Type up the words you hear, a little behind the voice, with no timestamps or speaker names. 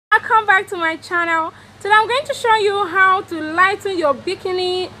welcome back to my channel. Today I'm going to show you how to lighten your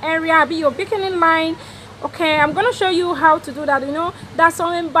bikini area, your bikini line. Okay, I'm going to show you how to do that. You know, that's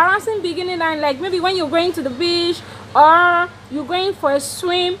some embarrassing bikini line, like maybe when you're going to the beach or you're going for a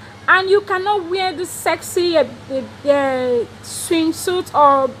swim and you cannot wear this sexy swimsuit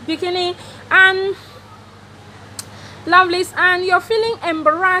or bikini, and lovelies, and you're feeling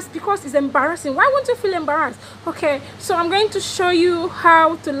embarrassed because it's embarrassing. Why won't you feel embarrassed? Okay, so I'm going to show you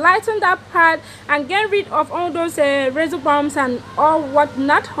how to lighten that part and get rid of all those razor bumps and all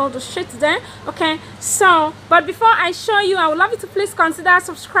whatnot, all the shit there. Okay, so but before I show you, I would love you to please consider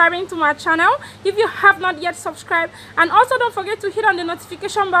subscribing to my channel if you have not yet subscribed, and also don't forget to hit on the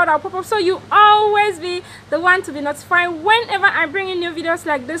notification bell that will pop up so you always be the one to be notified whenever I bring in new videos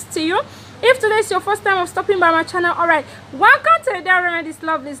like this to you. If today is your first time of stopping by my channel, alright, welcome to the Daily Remedies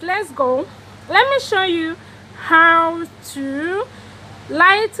Lovelies. Let's go. Let me show you how to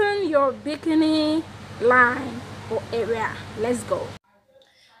lighten your bikini line or area. Let's go.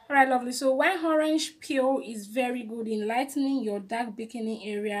 Alright, lovely. So why orange peel is very good in lightening your dark bikini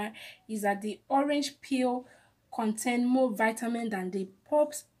area is that the orange peel contain more vitamin than the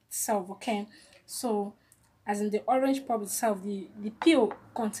pulp itself. Okay, so as in the orange pulp itself, the peel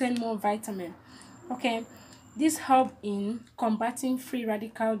contain more vitamin. Okay, this help in combating free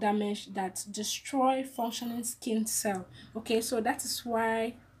radical damage that destroy functioning skin cell. Okay, so that is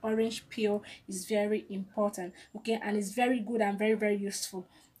why orange peel is very important. Okay, and it's very good and very useful.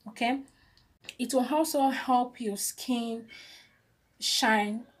 Okay, it will also help your skin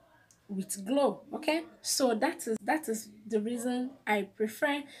shine with glow. Okay, so that is the reason I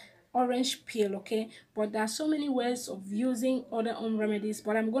prefer orange peel. Okay, but there are so many ways of using other home remedies,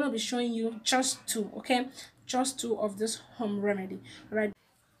 but I'm going to be showing you just two. Okay, just two of this home remedy. All right,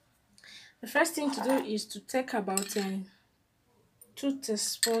 the first thing to do is to take about 2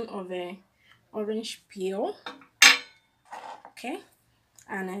 teaspoons of orange peel. Okay,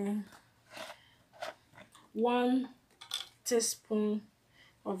 and 1 teaspoon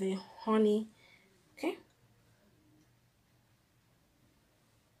of honey. Okay,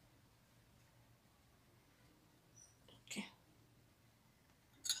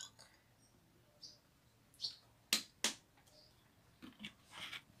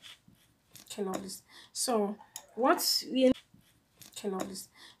 okay, lovely. So what we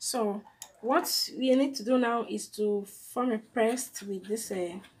so what we need to do now is to form a paste with this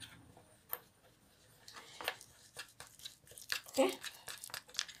okay,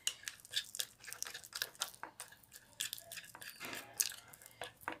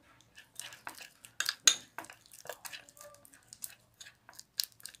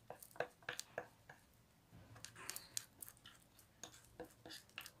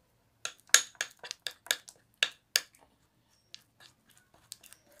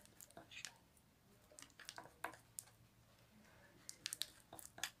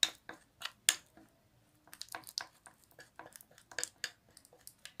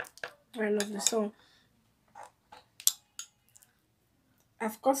 very lovely. So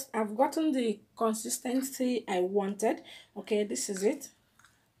I've gotten the consistency I wanted. Okay, this is it,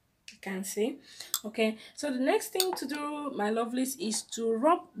 you can see. Okay, so the next thing to do, my lovelies, is to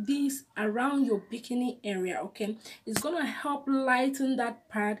rub this around your bikini area. Okay, it's gonna help lighten that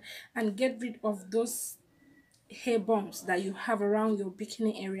part and get rid of those hair bumps that you have around your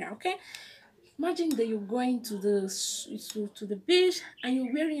bikini area. Okay, imagine that you're going to the beach and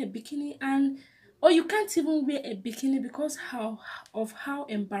you're wearing a bikini, and or you can't even wear a bikini because how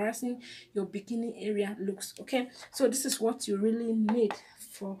embarrassing your bikini area looks. Okay, so this is what you really need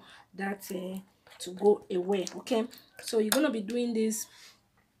for that to go away. Okay, so you're gonna be doing this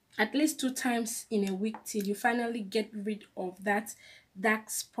at least 2 times in a week till you finally get rid of that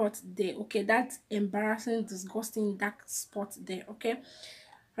dark spot there. Okay, that embarrassing, disgusting dark spot there. Okay,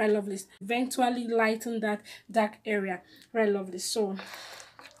 right, lovely. Eventually lighten that dark area. Right, lovely. So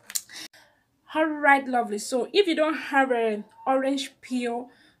all right, lovely. So if you don't have an orange peel,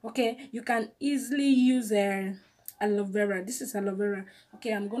 okay, you can easily use aloe vera. This is aloe vera.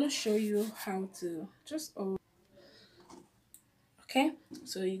 Okay, I'm gonna show you how to just okay,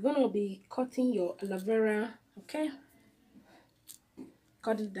 so you're gonna be cutting your aloe vera. Okay,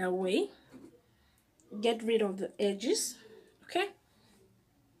 cut it that way, get rid of the edges. Okay,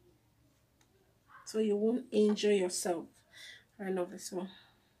 so you won't injure yourself. I love it. So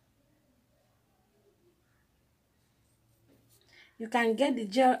you can get the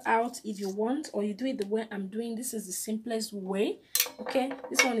gel out if you want, or you do it the way I'm doing. This is the simplest way. Okay,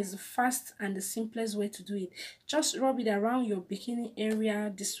 this one is the fast and the simplest way to do it. Just rub it around your bikini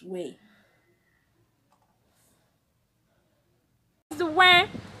area this way. The way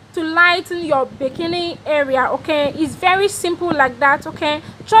to lighten your bikini area. Okay, it's very simple like that. Okay,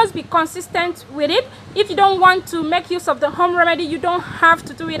 just be consistent with it. If you don't want to make use of the home remedy, you don't have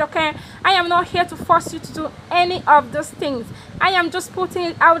to do it. Okay, I am not here to force you to do any of those things. I am just putting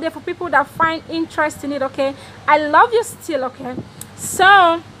it out there for people that find interest in it. Okay, I love you still. Okay,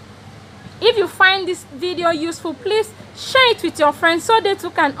 so if you find this video useful, please share it with your friends so they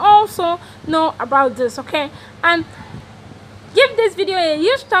too can also know about this. Okay, and give this video a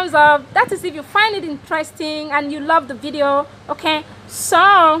huge thumbs up. That is if you find it interesting and you love the video. Okay,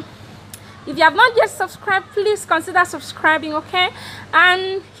 so if you have not yet subscribed, please consider subscribing. Okay,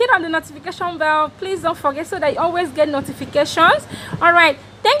 and hit on the notification bell. Please don't forget, so that you always get notifications. All right,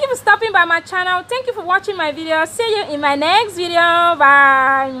 thank you for stopping by my channel. Thank you for watching my video. See you in my next video.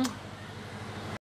 Bye.